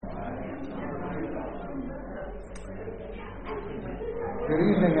Good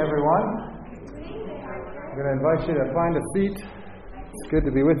evening, everyone. I'm going to invite you to find a seat. It's good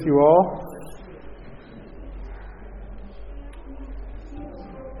to be with you all.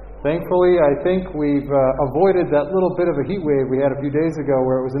 Thankfully, I think we've avoided that little bit of a heat wave we had a few days ago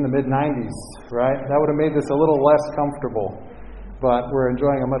where it was in the mid-90s, right? That would have made this a little less comfortable. But we're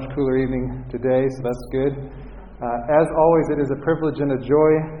enjoying a much cooler evening today, so that's good. As always, it is a privilege and a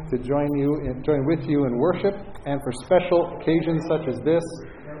joy to join with you in worship, and for special occasions such as this.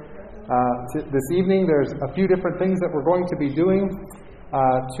 This evening, there's a few different things that we're going to be doing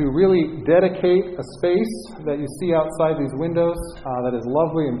to really dedicate a space that you see outside these windows that is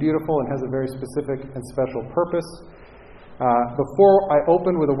lovely and beautiful and has a very specific and special purpose. Before I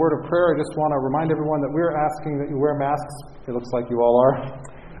open with a word of prayer, I just want to remind everyone that we're asking that you wear masks. It looks like you all are.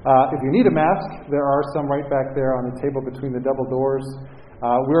 If you need a mask, there are some right back there on the table between the double doors.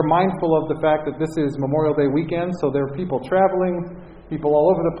 We're mindful of the fact that this is Memorial Day weekend, so there are people traveling, people all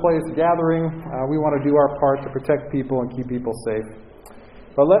over the place gathering. We want to do our part to protect people and keep people safe.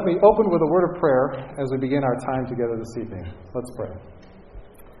 But let me open with a word of prayer as we begin our time together this evening. Let's pray.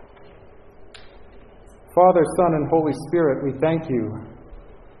 Father, Son, and Holy Spirit, we thank you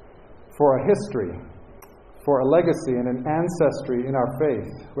for a history, for a legacy and an ancestry in our faith,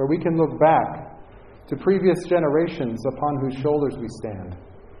 where we can look back to previous generations upon whose shoulders we stand.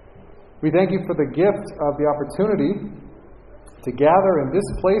 We thank you for the gift of the opportunity to gather in this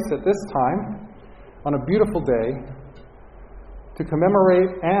place at this time on a beautiful day to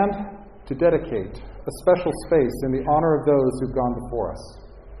commemorate and to dedicate a special space in the honor of those who've gone before us.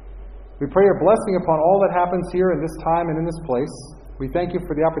 We pray your blessing upon all that happens here in this time and in this place. We thank you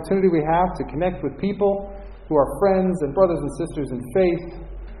for the opportunity we have to connect with people who are friends and brothers and sisters in faith,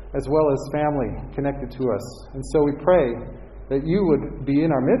 as well as family connected to us. And so we pray that you would be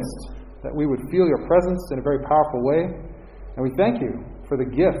in our midst, that we would feel your presence in a very powerful way. And we thank you for the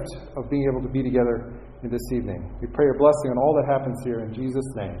gift of being able to be together in this evening. We pray your blessing on all that happens here in Jesus'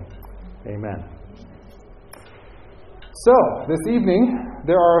 name. Amen. So, this evening,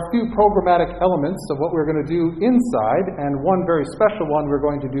 there are a few programmatic elements of what we're going to do inside, and one very special one we're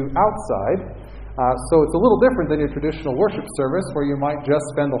going to do outside. So it's a little different than your traditional worship service, where you might just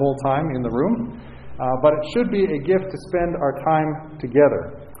spend the whole time in the room. But it should be a gift to spend our time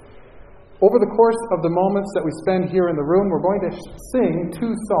together. Over the course of the moments that we spend here in the room, we're going to sing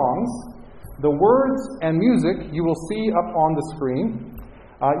two songs. The words and music you will see up on the screen.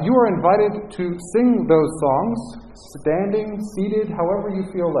 You are invited to sing those songs, standing, seated, however you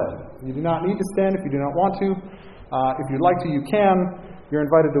feel led. You do not need to stand if you do not want to. If you'd like to, you can. You're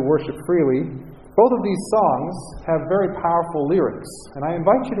invited to worship freely. Both of these songs have very powerful lyrics, and I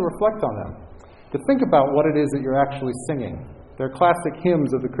invite you to reflect on them, to think about what it is that you're actually singing. They're classic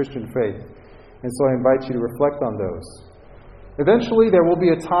hymns of the Christian faith, and so I invite you to reflect on those. Eventually, there will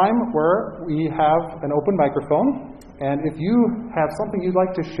be a time where we have an open microphone, and if you have something you'd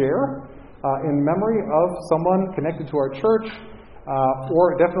like to share in memory of someone connected to our church,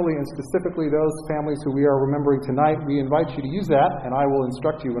 or definitely and specifically those families who we are remembering tonight, we invite you to use that, and I will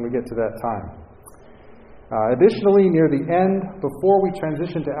instruct you when we get to that time. Additionally, near the end, before we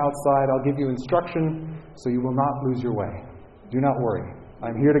transition to outside, I'll give you instruction so you will not lose your way. Do not worry.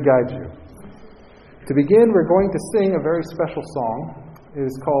 I'm here to guide you. To begin, we're going to sing a very special song. It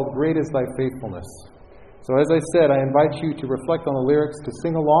is called Great Is Thy Faithfulness. So as I said, I invite you to reflect on the lyrics, to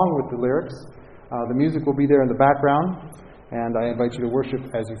sing along with the lyrics. The music will be there in the background, and I invite you to worship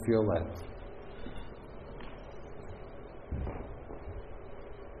as you feel led.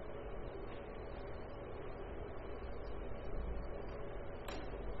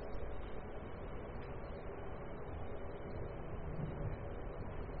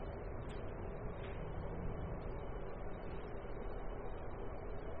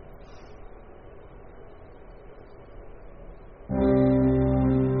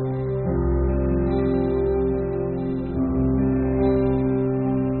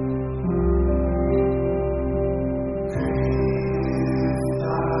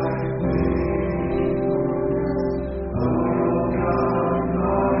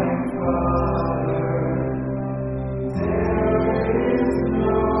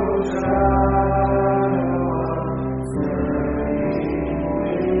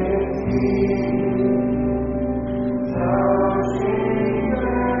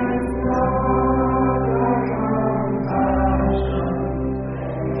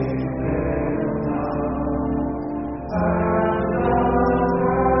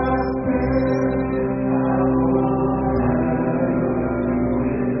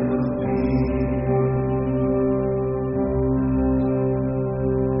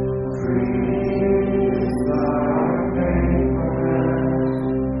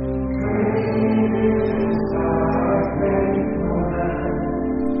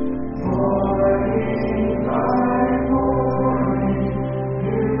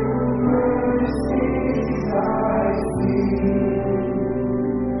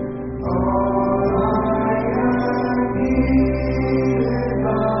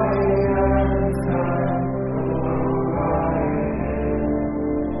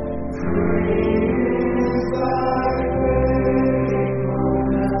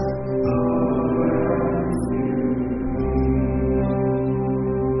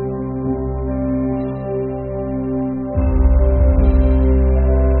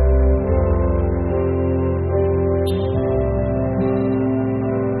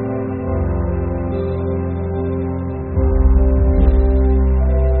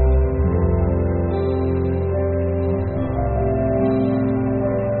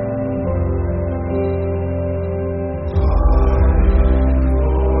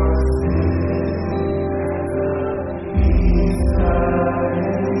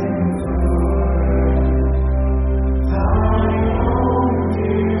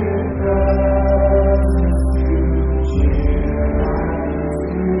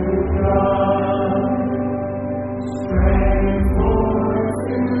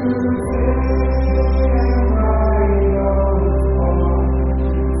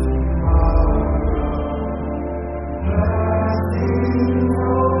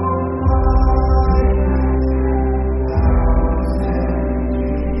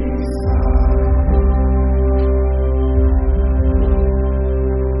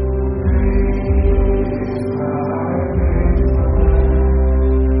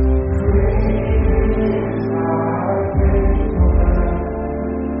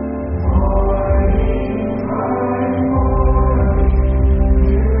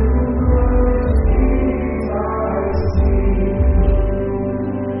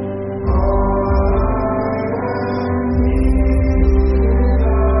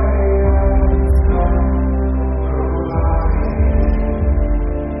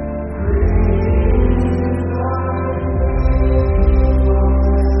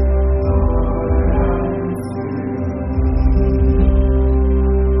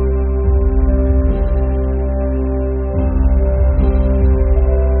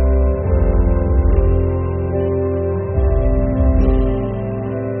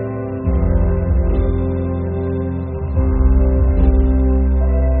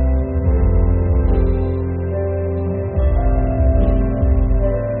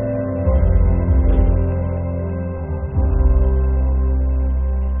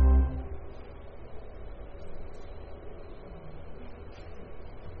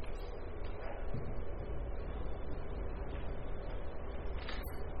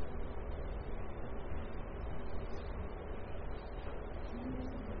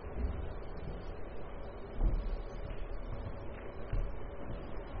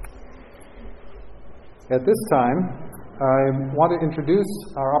 At this time, I want to introduce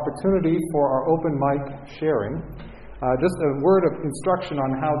our opportunity for our open mic sharing. Just a word of instruction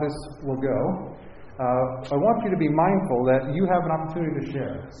on how this will go. I want you to be mindful that you have an opportunity to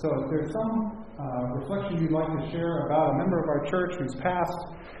share. So if there's some reflection you'd like to share about a member of our church who's passed,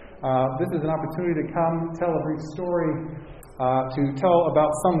 this is an opportunity to come tell a brief story, to tell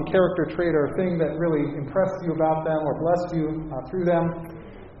about some character trait or thing that really impressed you about them or blessed you through them,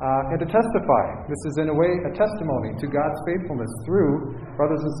 and to testify. This is in a way a testimony to God's faithfulness through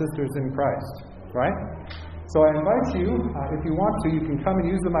brothers and sisters in Christ, right? So I invite you, if you want to, you can come and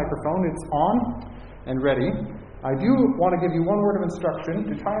use the microphone. It's on and ready. I do want to give you one word of instruction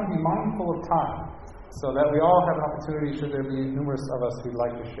to try and be mindful of time so that we all have an opportunity should there be numerous of us who'd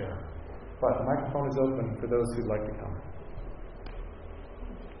like to share. But the microphone is open for those who'd like to come.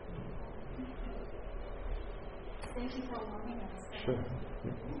 Thank you for warming us. Sure.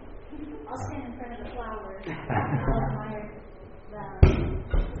 I'll stand in front of the flowers. I'll admire them.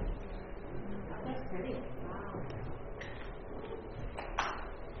 That's pretty. Wow.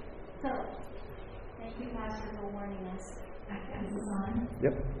 So, thank you, Pastor, for warning us. Is this on?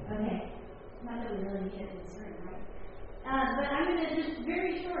 Yep. Okay. Not that we really need it this room, right? But I'm going to just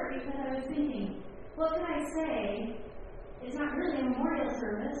very short because I was thinking, what can I say? It's not really a memorial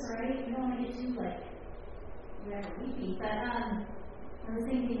service, right? You don't want to get too, weepy. But I was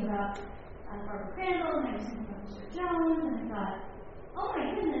thinking about Barbara Crandall, and I was thinking about Mr. Jones, and I thought, oh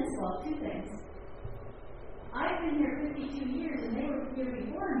my goodness, well, two things. I've been here 52 years, and they were here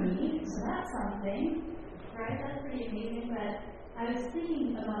before me, so that's something, right? That's pretty amazing. But I was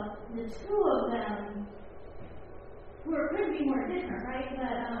thinking about the two of them, who could be more different, right?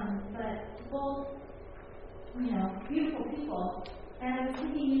 But both, beautiful people. And I was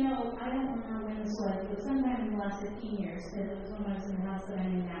thinking, I don't remember when this was. It was sometime in the last 15 years, because it was when I was in the house that I'm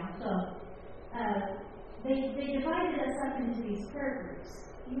in now. So they divided us up into these prayer groups.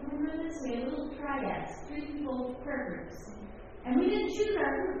 Do you remember this? We had little triads, 3 people prayer groups. And we didn't choose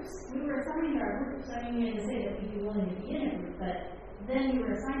our groups. We were assigned our groups. I mean, we had to say that we'd be willing to be in a group, but then we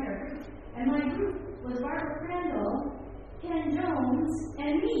were assigned our group. And my group was Barbara Crandall, Ken Jones,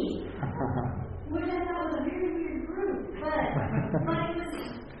 and me. Which I thought was a very weird group, but it was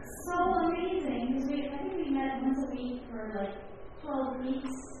so amazing because I think we met once a week for 12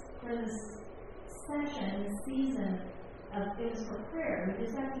 weeks for this session, this season it was for prayer. We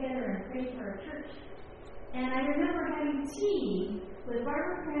just got together and prayed for our church. And I remember having tea with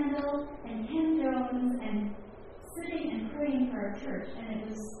Barbara Crandall and Ken Jones and sitting and praying for our church, and it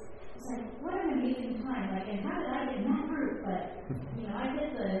was like, what an amazing time. And how did I get in that group? But, I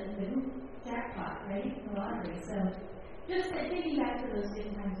get the group jackpot, right? The lottery. So, just taking back to those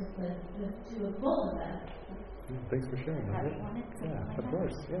good times with the two of both of them. Thanks for sharing that. Yeah, of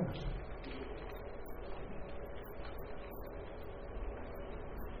course, yeah.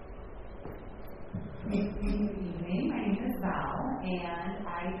 Good evening. My name is Val, and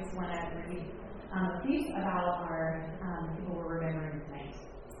I just want to read a piece about our people we're remembering tonight.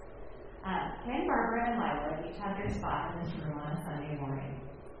 Ken, Barbara, and Lila each had their spot in this room on a Sunday morning.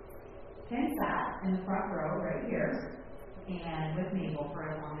 Ken sat in the front row right here, and with Mabel for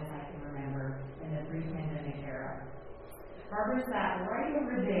as long as I can remember in the pre-pandemic era. Barbara sat right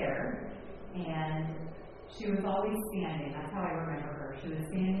over there, and she was always standing. That's how I remember her. She was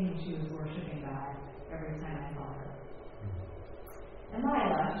standing and she was worshiping God every time I saw her. And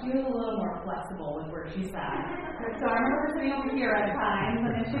Lila, she was a little more flexible with where she sat. So I remember sitting over here at times,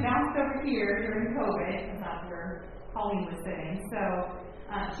 and then she bounced over here during COVID, because that's where Colleen was sitting. So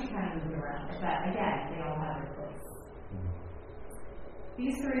she kind of moved around. But again, they all have their place.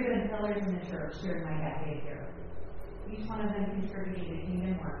 These 3 have been pillars in the church during my decade here. Each one of them contributing to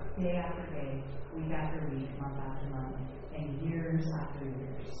kingdom work day after day, week after week, month after month, and years after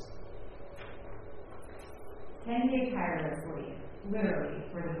years. Ken gave tirelessly, literally,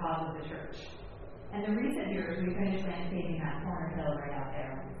 for the cause of the church. And in recent years, we finished landscaping that corner hill right out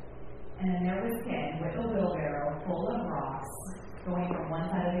there. And then there was Ken with a wheelbarrow full of rocks going from one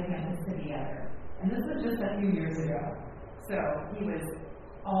side of the campus to the other. And this was just a few years ago. So he was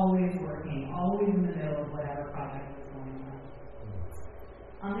always working, always in the middle of whatever project was going on.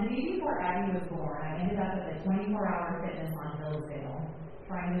 On the day before Abby was born, I ended up at the 24-hour fitness on Hillsdale,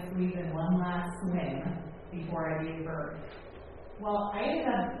 trying to squeeze in one last swim before I gave birth. Well, I ended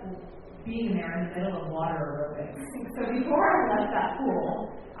up being there in the middle of water aerobics. So before I left that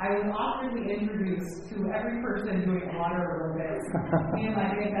pool, I was awkwardly introduced to every person doing water aerobics, me and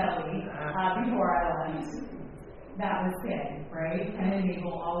my big belly, before I left. That was Ken, right? Ken and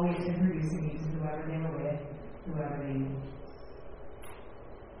Mabel always introducing me to whoever they were with, whoever they knew.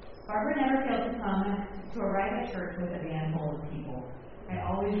 Barbara never failed to arrive at church with a van full of people. I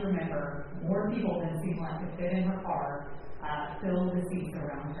always remember more people than seemed like to fit in her car filled the seats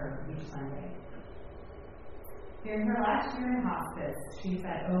around her each Sunday. During her last year in hospice, she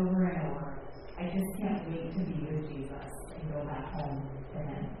said over and over, "I just can't wait to be with Jesus and go back home to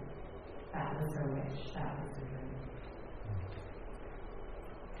him." That was her wish. That was her dream.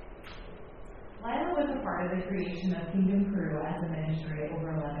 Lila was a part of the creation of Kingdom Crew as a ministry over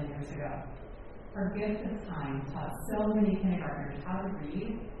 11 years ago. Her gift of time taught so many kindergartners how to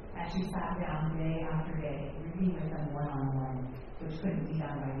read as she sat down day after day, reading with them one-on-one, which couldn't be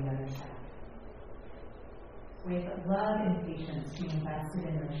done by the other staff. With love and patience, she invested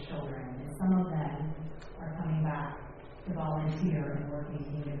in those children, and some of them are coming back to volunteer and work in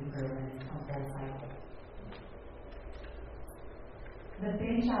Kingdom Crew and it's come full cycle. The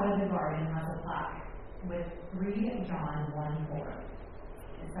bench out of the garden has a plaque with 3 John 1:4.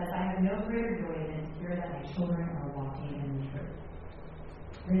 It says, "I have no greater joy than to hear that my children are walking in the truth."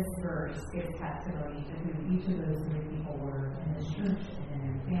 This verse gives testimony to who each of those 3 people were in this church and in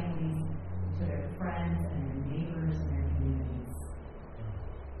their families, to their friends and their neighbors and their communities.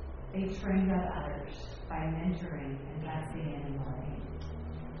 They trained up others by mentoring, investing in, and loving.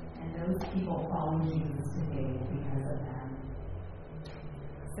 And those people follow Jesus today because of them.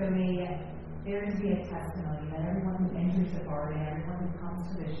 So may there be a testimony that everyone who enters the garden, everyone who comes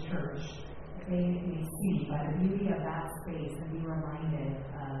to this church, that they may see by the beauty of that space and be reminded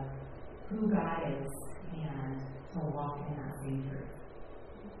of who God is and to walk in that same truth.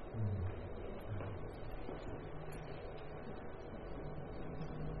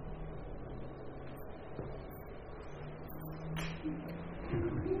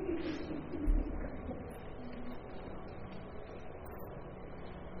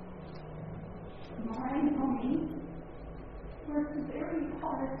 My mommy worked very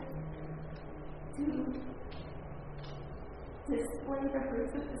hard to display the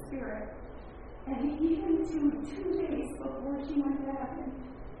fruits of the Spirit. And even to 2 days before she went to heaven,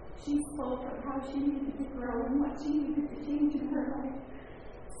 she spoke of how she needed to grow and what she needed to change in her life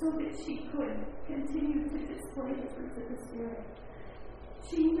so that she could continue to display the fruits of the Spirit.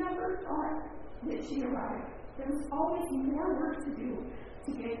 She never thought that she arrived. There was always more work to do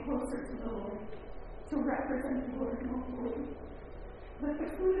to get closer to the Lord, to represent the Lord more fully. But the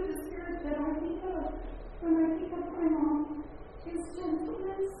fruit of the Spirit that I think of when I think of my mom is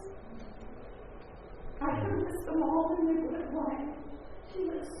gentleness. I could list them all in a good way. She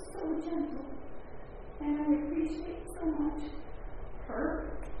was so gentle. And I appreciate so much her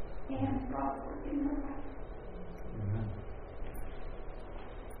and God's work in her life. Amen.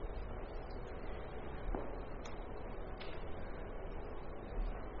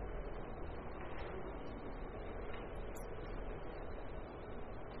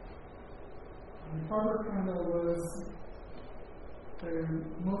 Barbara kind of was the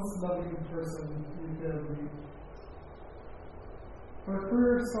most loving person we could meet. Her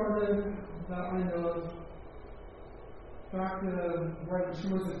career started, that I know of, back when she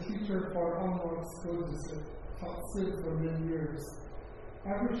was a teacher for Unlock School District, taught SID for many years.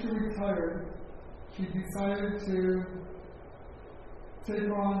 After she retired, she decided to take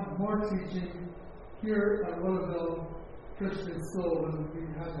on more teaching here at Louisville Christian School when we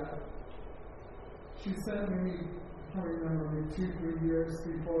had that. She sent me, I can't remember, 2-3 years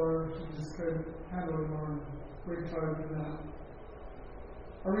before she just couldn't handle it more and retired from that.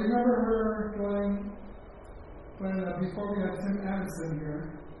 I remember her going, before we had Tim Anderson here,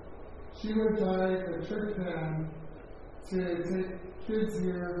 she would drive the church van to take kids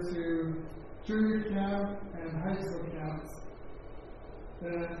here to junior camp and high school camps.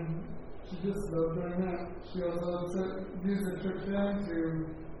 And she just loved doing that. She also used the church van to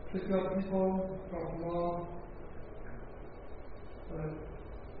pick up people, drop them off. But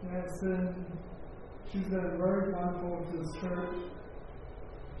yeah, she's been very mindful to this church.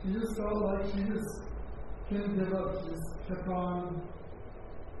 She just felt like she just couldn't give up. She just kept on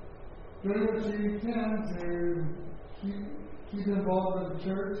doing what she can to keep involved in the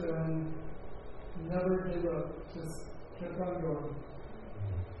church and never give up. Just kept on going.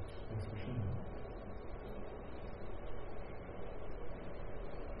 That's for sure.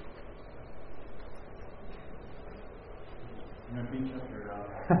 I'm going to beat up your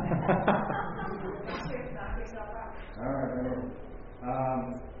All right.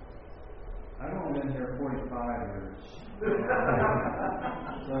 I've only been here 45 years.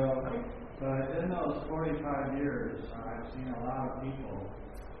 But in those 45 years, I've seen a lot of people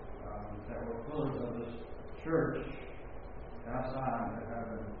that were pillars of this church pass on to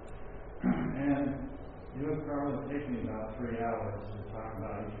heaven. And it would probably take me about 3 hours to talk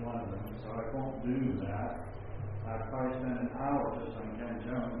about each one of them, so I won't do that. I'd probably spend an hour just on Ken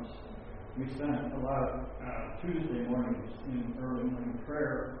Jones. We spent a lot of Tuesday mornings in early morning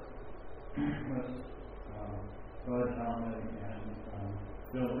prayer with Bud Talmadge and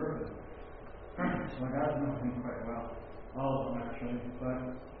Bill Griffith. So I got to know him quite well, all of them actually, but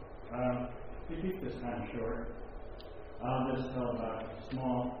to keep this kind of short, I'll just tell about a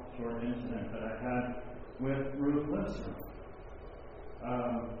small, short incident that I had with Ruth Lindstrom.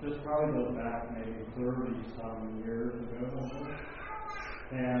 This probably goes back maybe 30-some years ago.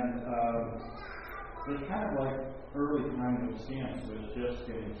 And it was kind of like early time of science was just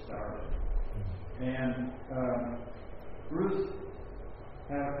getting started. And Ruth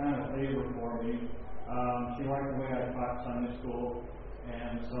had kind of a favor for me. She liked the way I taught Sunday school,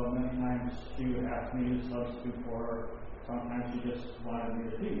 and so many times she would ask me to substitute for her. Sometimes she just wanted me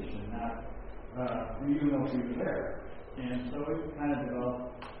to teach and not even though she was there. And so we kind of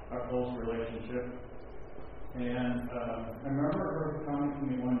developed a close relationship. And I remember her coming to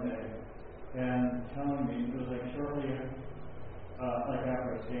me one day and telling me, it was like shortly like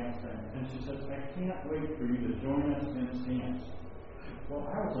after a stance thing, and she says, I can't wait for you to join us in stance. Well,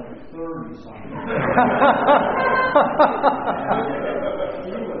 I was like 30-something.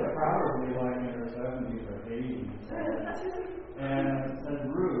 She was probably like in her 70s or 80s. And I said,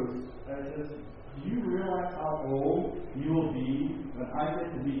 Ruth, I said, do you realize how old you will be when I get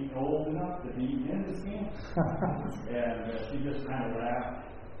to be old enough to be in the camp? And she just kind of laughed.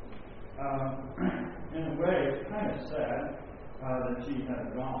 In a way, it's kind of sad that she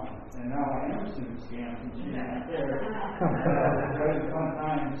had gone. And now I am student camp and she's not there. But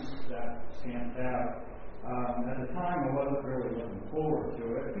sometimes that can't have. At the time, I wasn't really looking forward to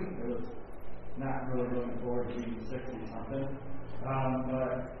it. It was not really looking forward to being 60-something.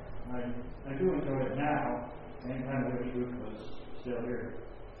 But I do enjoy it now, and kind of wish Ruth was still here.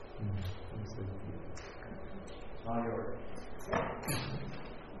 All yours.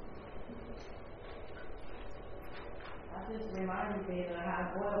 That just reminded me that I had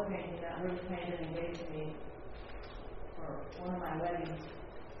an oil painting that Ruth painted and gave to me for one of my weddings,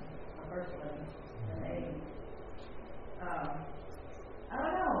 my first wedding in the 80s. I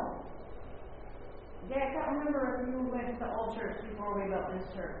don't know. Yeah, I can't remember if you went to the old church before we built this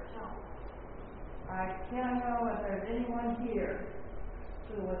church. I can't know if there's anyone here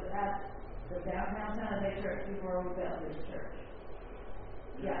who was at the downtown San Jose church before we built this church.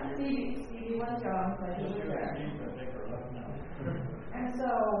 Yeah, Stevie was young, but he was there. And so,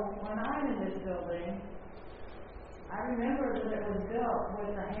 when I'm in this building, I remember that it was built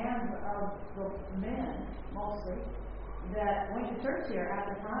with the hands of the men, mostly, that went to church here at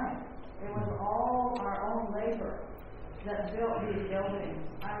the time. It was all our own labor that built these buildings.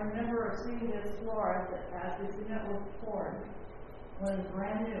 I remember seeing this floor as the cement was poured when it was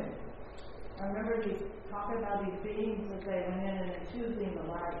brand new. I remember talking about these beams that they went in and choosing the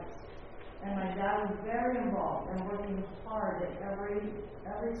lights. And my dad was very involved and working hard at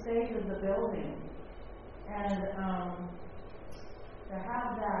every stage of the building. And to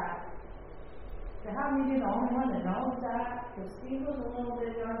have me be the only one that knows that, because Steve was a little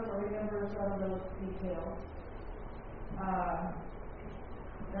bit young to remember some of those details,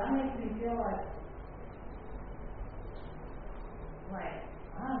 that makes me feel like,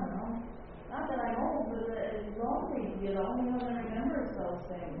 I don't know, not that I'm old, but that it's lonely to be the only one that remembers those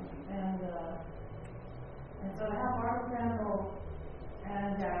things. And so to have Barbara Crandall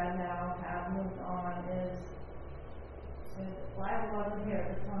and Dad now have moved on is Live wasn't here at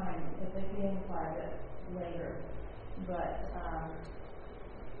the time, it became private later. But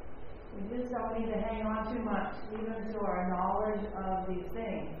we just don't need to hang on too much, even to our knowledge of these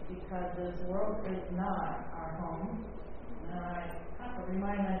things, because this world is not our home. And I have to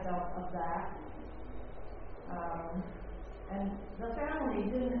remind myself of that. And the family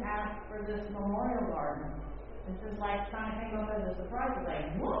didn't ask for this memorial garden. It's just like kind of came up as a surprise,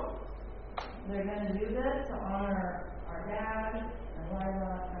 like, whoop! They're going to do this to honor our dad and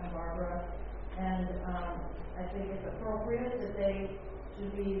Liza and Barbara, and I think it's appropriate that they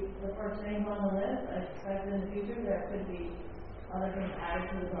should be the first names on the list. I expect in the future there could be other things added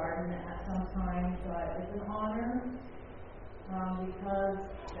to the garden at some time, but it's an honor because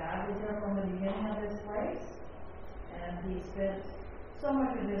Dad was there from the beginning of this place, and he spent so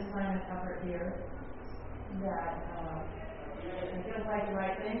much of his time and effort here that it feels like the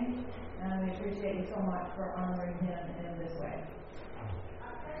right thing. And we appreciate you so much for honoring him in this way.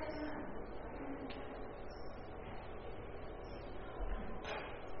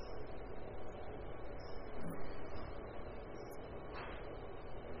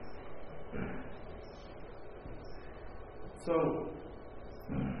 So,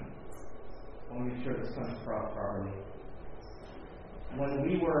 let me make sure this comes across properly.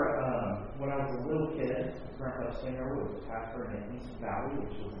 When I was a little kid, Grandpa Singer was a pastor in East Valley,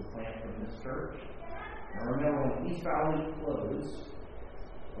 which was the plant from this church. I remember when East Valley closed,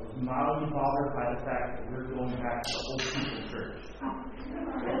 I was mildly bothered by the fact that we were going back to Old People Church.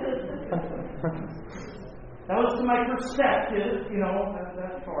 That was to my perspective,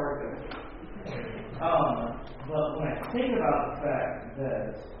 that's far ago. But when I think about the fact that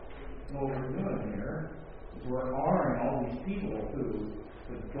what we're doing here is we're honoring all these people who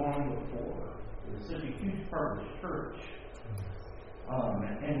have gone before. It's such a huge part of the church.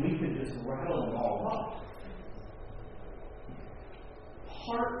 And we could just rattle them all up.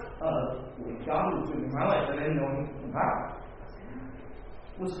 Part of what God was doing in my life that I didn't know anything about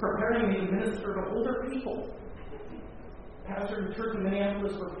was preparing me to minister to older people. Pastored the church in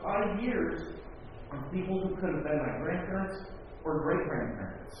Minneapolis for 5 years on people who could have been my grandparents or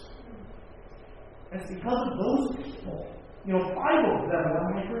great-grandparents. And it's because of those people, 5 of them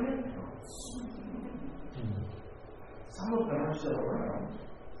are my grandparents. Some of them are still around.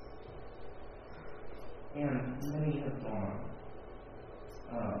 And many have gone.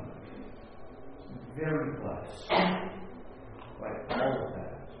 Very blessed. Like all of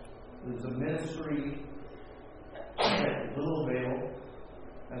that. There's a ministry that Little Vale,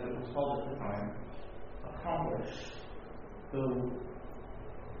 as it was called at the time, accomplished, though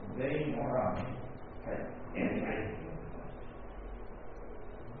they nor I had any idea.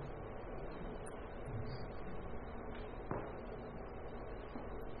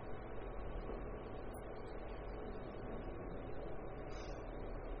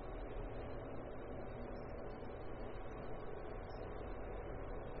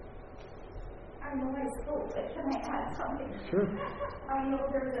 I know I spoke, but can I add something? Sure. I know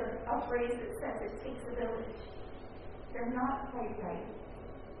there's a phrase that says it takes a village. They're not quite right.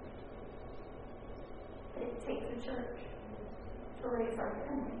 It takes a church to raise our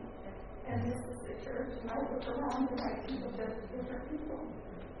family. And this is the church, and I look around and I see that there's different people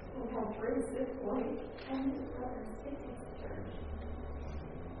who help raise this boy and his brothers. It takes a church.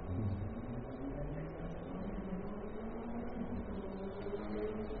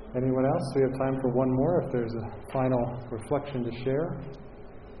 Anyone else? We have time for one more if there's a final reflection to share.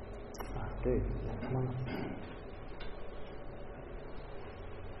 Dave, come on.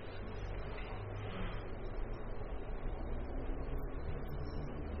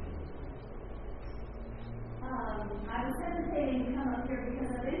 I was hesitating to come up here because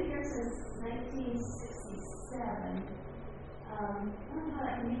I've been here since 1967. I don't know how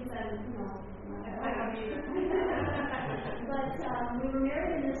that can be said, I don't either. But we were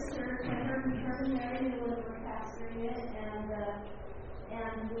married in this church, and her and Mary who were pastoring it,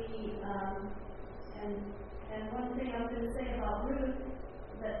 and we and one thing I was going to say about Ruth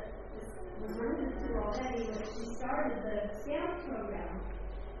that was alluded to already was she started the Scout program,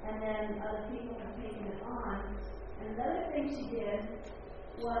 and then other people have taken it on. And another thing she did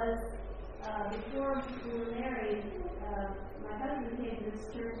was before we were married, my husband came to this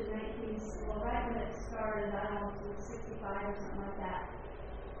church in right when it started, I don't know, it was 65 or something like that.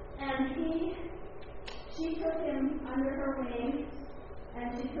 And she took him under her wing,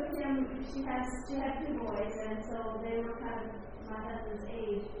 and she took him, she had 2 boys, and so they were kind of my husband's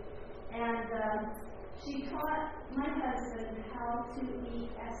age. And she taught my husband how to eat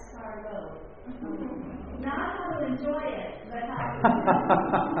escargot. Not how to enjoy it, but how to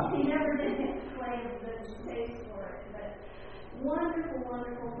he never did explain the taste for it. But wonderful,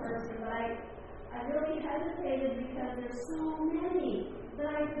 wonderful person. But I really hesitated because there's so many that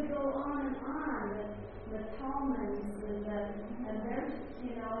I could go on and on. The Tallmans and there's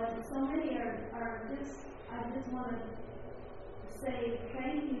and so many are just. I just want to say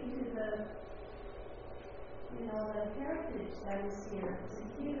thank you to the heritage that is here. It's a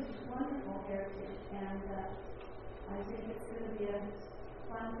huge, wonderful heritage, and I think it's going to be a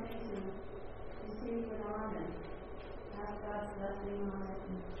fun thing to continue it on and have God's blessing on it.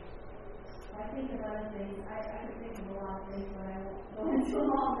 And I think of other things. I could think of a lot of things, but I won't go into them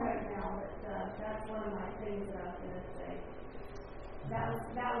all right now. But that's one of my things that I was going to say.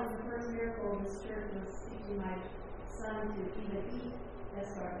 That was the first miracle of this church, was teaching my son to even eat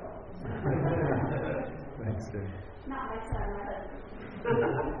escargot. Thanks, Dave. Not my son, my husband.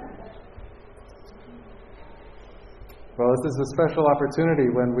 Well, this is a special opportunity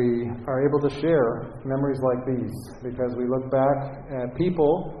when we are able to share memories like these, because we look back at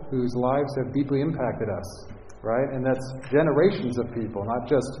people whose lives have deeply impacted us, right? And that's generations of people, not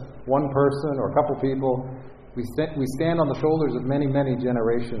just one person or a couple people. We stand on the shoulders of many, many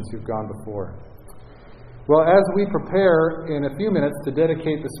generations who've gone before. Well, as we prepare in a few minutes to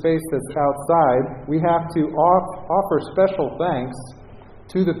dedicate the space that's outside, we have to offer special thanks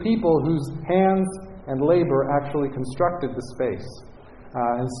to the people whose hands and labor actually constructed the space.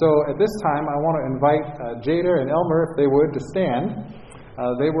 And so at this time, I want to invite Jada and Elmer, if they would, to stand.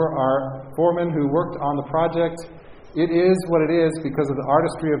 They were our foremen who worked on the project. It is what it is because of the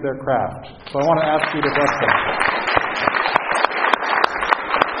artistry of their craft. So I want to ask you to bless them.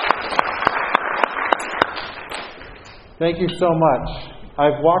 Thank you so much.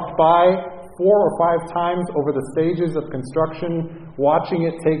 I've walked by 4 or 5 times over the stages of construction, watching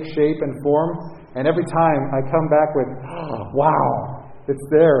it take shape and form, and every time I come back with, oh, wow, it's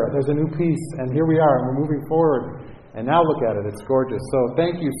there, there's a new piece, and here we are, and we're moving forward. And now look at it, it's gorgeous. So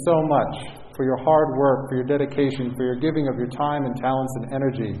thank you so much for your hard work, for your dedication, for your giving of your time and talents and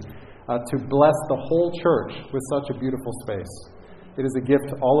energy to bless the whole church with such a beautiful space. It is a gift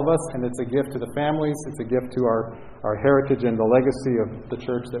to all of us, and it's a gift to the families. It's a gift to our heritage and the legacy of the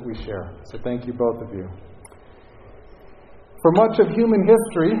church that we share. So thank you, both of you. For much of human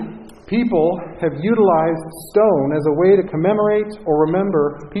history, people have utilized stone as a way to commemorate or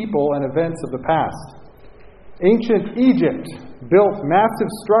remember people and events of the past. Ancient Egypt built massive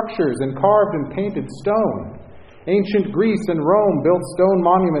structures and carved and painted stone. Ancient Greece and Rome built stone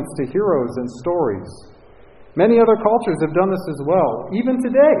monuments to heroes and stories. Many other cultures have done this as well. Even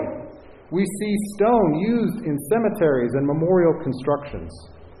today, we see stone used in cemeteries and memorial constructions.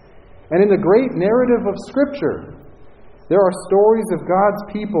 And in the great narrative of Scripture, there are stories of God's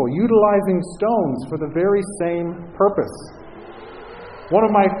people utilizing stones for the very same purpose. One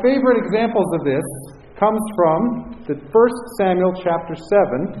of my favorite examples of this comes from the 1 Samuel chapter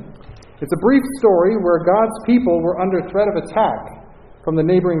 7. It's a brief story where God's people were under threat of attack from the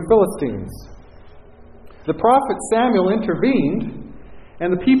neighboring Philistines. The prophet Samuel intervened,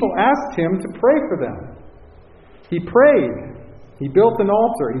 and the people asked him to pray for them. He prayed. He built an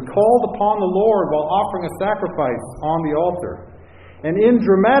altar. He called upon the Lord while offering a sacrifice on the altar. And in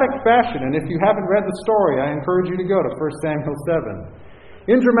dramatic fashion, and if you haven't read the story, I encourage you to go to 1 Samuel 7.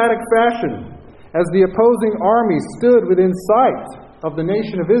 In dramatic fashion, as the opposing army stood within sight of the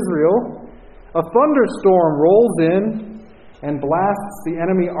nation of Israel, a thunderstorm rolls in and blasts the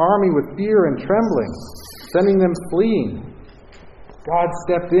enemy army with fear and trembling, sending them fleeing. God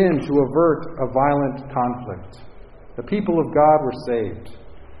stepped in to avert a violent conflict. The people of God were saved.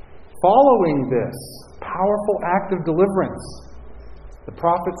 Following this powerful act of deliverance, the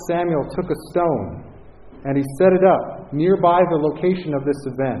prophet Samuel took a stone and he set it up nearby the location of this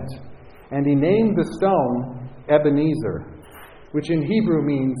event. And he named the stone Ebenezer, which in Hebrew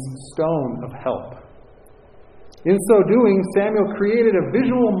means stone of help. In so doing, Samuel created a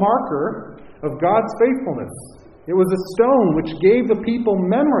visual marker of God's faithfulness. It was a stone which gave the people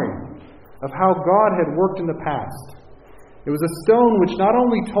memory of how God had worked in the past. It was a stone which not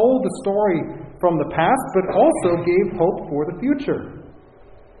only told the story from the past, but also gave hope for the future.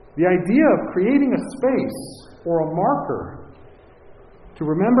 The idea of creating a space or a marker to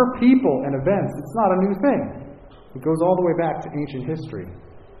remember people and events, it's not a new thing. It goes all the way back to ancient history.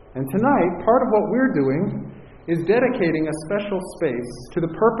 And tonight, part of what we're doing is dedicating a special space to the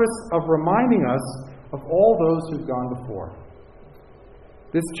purpose of reminding us of all those who've gone before.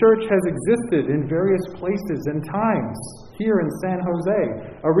 This church has existed in various places and times here in San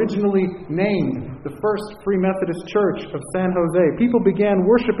Jose, originally named the First Free Methodist Church of San Jose. People began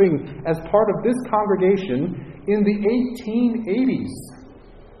worshiping as part of this congregation in the 1880s.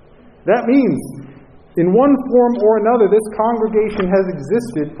 That means, in one form or another, this congregation has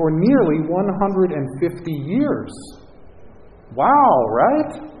existed for nearly 150 years. Wow,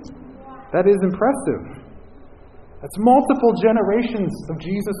 right? That is impressive. That's multiple generations of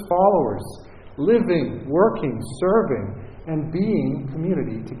Jesus followers, living, working, serving, and being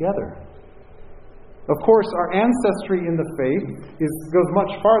community together. Of course, our ancestry in the faith goes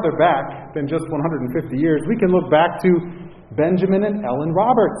much farther back than just 150 years. We can look back to Benjamin and Ellen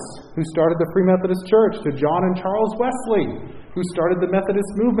Roberts, who started the Free Methodist Church, to John and Charles Wesley, who started the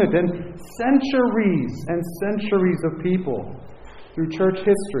Methodist movement, and centuries of people through church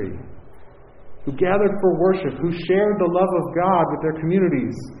history who gathered for worship, who shared the love of God with their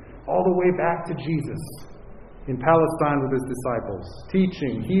communities, all the way back to Jesus in Palestine with his disciples,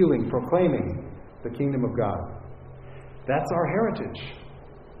 teaching, healing, proclaiming the kingdom of God. That's our heritage.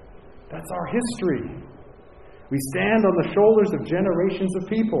 That's our history. We stand on the shoulders of generations of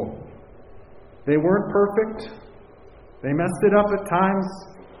people. They weren't perfect. They messed it up at times.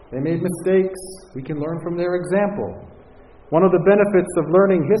 They made mistakes. We can learn from their example. One of the benefits of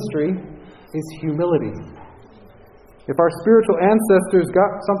learning history is humility. If our spiritual ancestors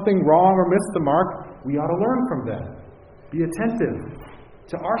got something wrong or missed the mark, we ought to learn from them. Be attentive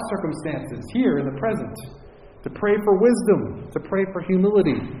to our circumstances here in the present, to pray for wisdom, to pray for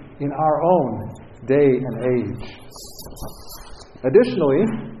humility in our own day and age. Additionally,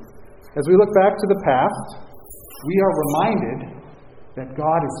 as we look back to the past, we are reminded that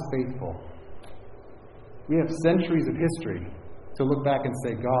God is faithful. We have centuries of history to look back and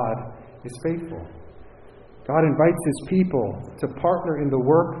say God is faithful. God invites His people to partner in the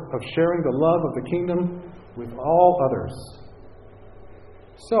work of sharing the love of the kingdom with all others.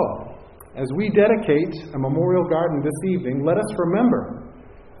 So, as we dedicate a memorial garden this evening, let us remember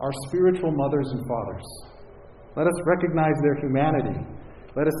our spiritual mothers and fathers. Let us recognize their humanity.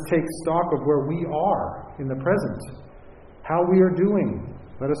 Let us take stock of where we are in the present, how we are doing.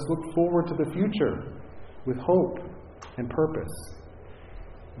 Let us look forward to the future with hope and purpose.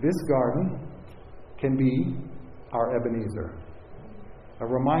 This garden can be our Ebenezer, a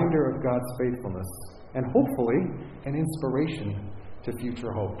reminder of God's faithfulness, and hopefully an inspiration to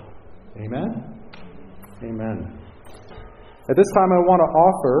future hope. Amen? Amen. At this time, I want to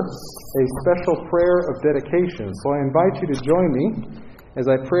offer a special prayer of dedication. So I invite you to join me as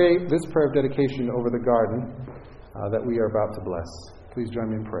I pray this prayer of dedication over the garden that we are about to bless. Please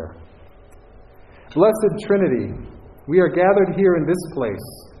join me in prayer. Blessed Trinity, we are gathered here in this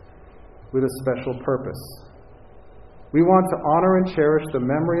place with a special purpose. We want to honor and cherish the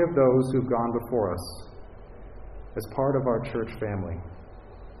memory of those who've gone before us as part of our church family.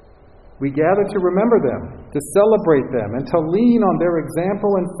 We gather to remember them, to celebrate them, and to lean on their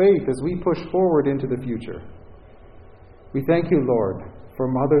example and faith as we push forward into the future. We thank you, Lord, for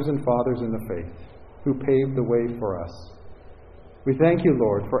mothers and fathers in the faith who paved the way for us. We thank you,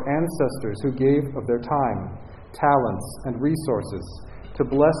 Lord, for ancestors who gave of their time, talents, and resources to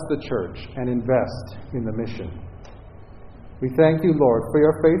bless the church and invest in the mission. We thank you, Lord, for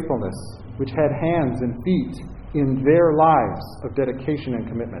your faithfulness, which had hands and feet in their lives of dedication and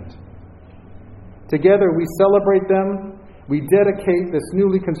commitment. Together we celebrate them. We dedicate this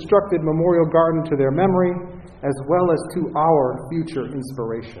newly constructed memorial garden to their memory, as well as to our future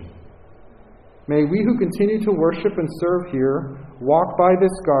inspiration. May we who continue to worship and serve here walk by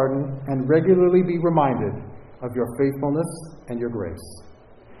this garden and regularly be reminded of your faithfulness and your grace.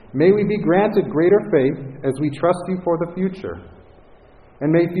 May we be granted greater faith as we trust you for the future.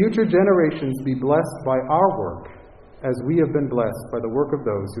 And may future generations be blessed by our work as we have been blessed by the work of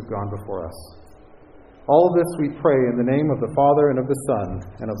those who've gone before us. All of this we pray in the name of the Father, and of the Son,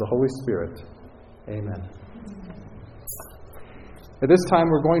 and of the Holy Spirit. Amen. At this time,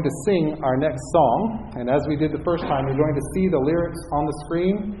 we're going to sing our next song. And as we did the first time, you're going to see the lyrics on the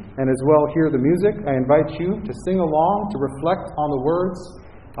screen and as well hear the music. I invite you to sing along, to reflect on the words,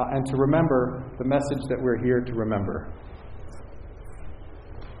 and to remember the message that we're here to remember.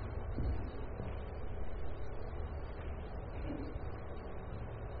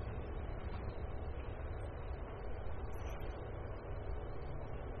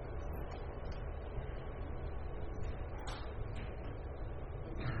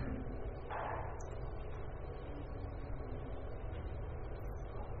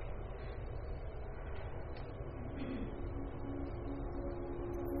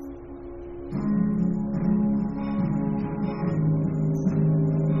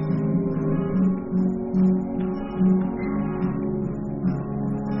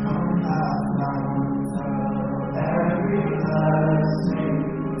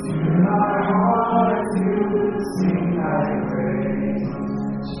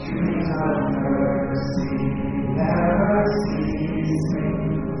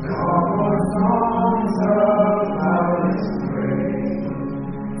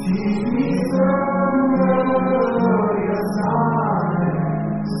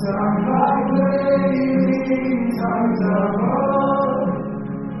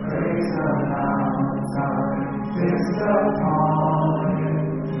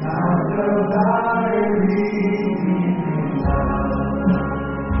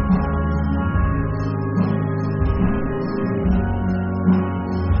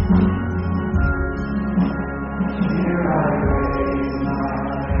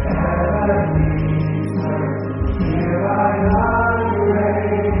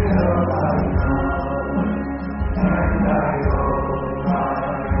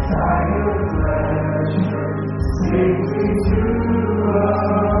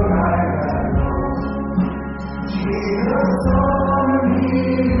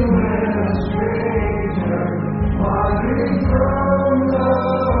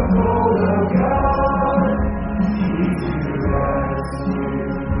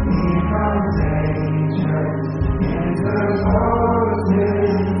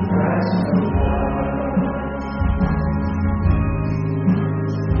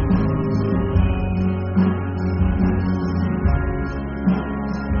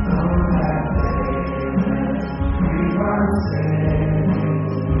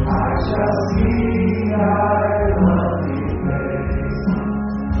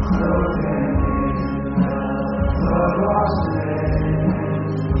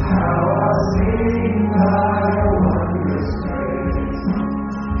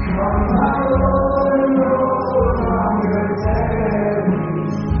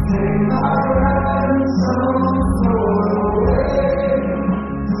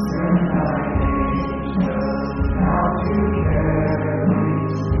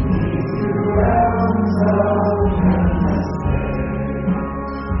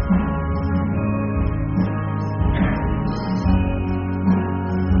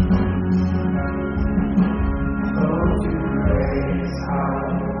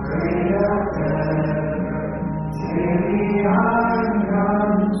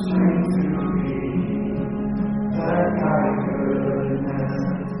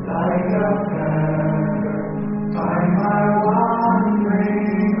 like a feather, find my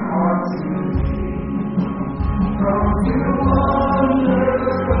wandering heart to be. Prone to wander,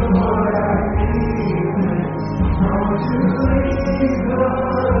 Lord, I feel it. Prone to leave the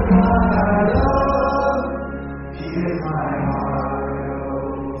God I love. Here's my heart,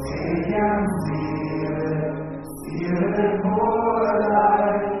 oh, take and seal it for thy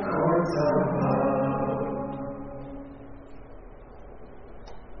courts above.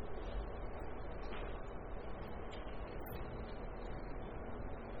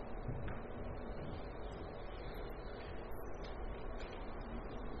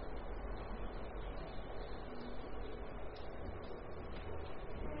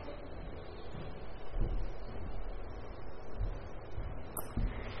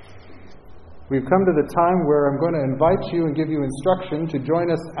 We've come to the time where I'm going to invite you and give you instruction to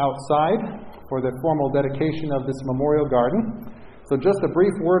join us outside for the formal dedication of this memorial garden. So just a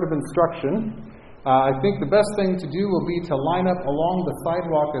brief word of instruction. I think the best thing to do will be to line up along the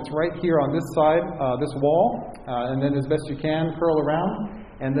sidewalk that's right here on this side, this wall, and then as best you can, curl around.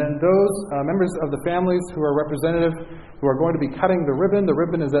 And then those members of the families who are representative, who are going to be cutting the ribbon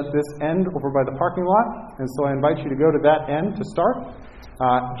is at this end over by the parking lot. And so I invite you to go to that end to start.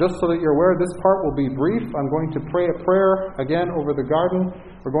 Just so that you're aware, this part will be brief. I'm going to pray a prayer again over the garden.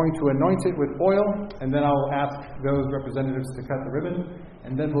 We're going to anoint it with oil, and then I'll ask those representatives to cut the ribbon,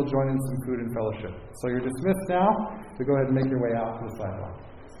 and then we'll join in some food and fellowship. So you're dismissed now to go ahead and make your way out to the sidewalk.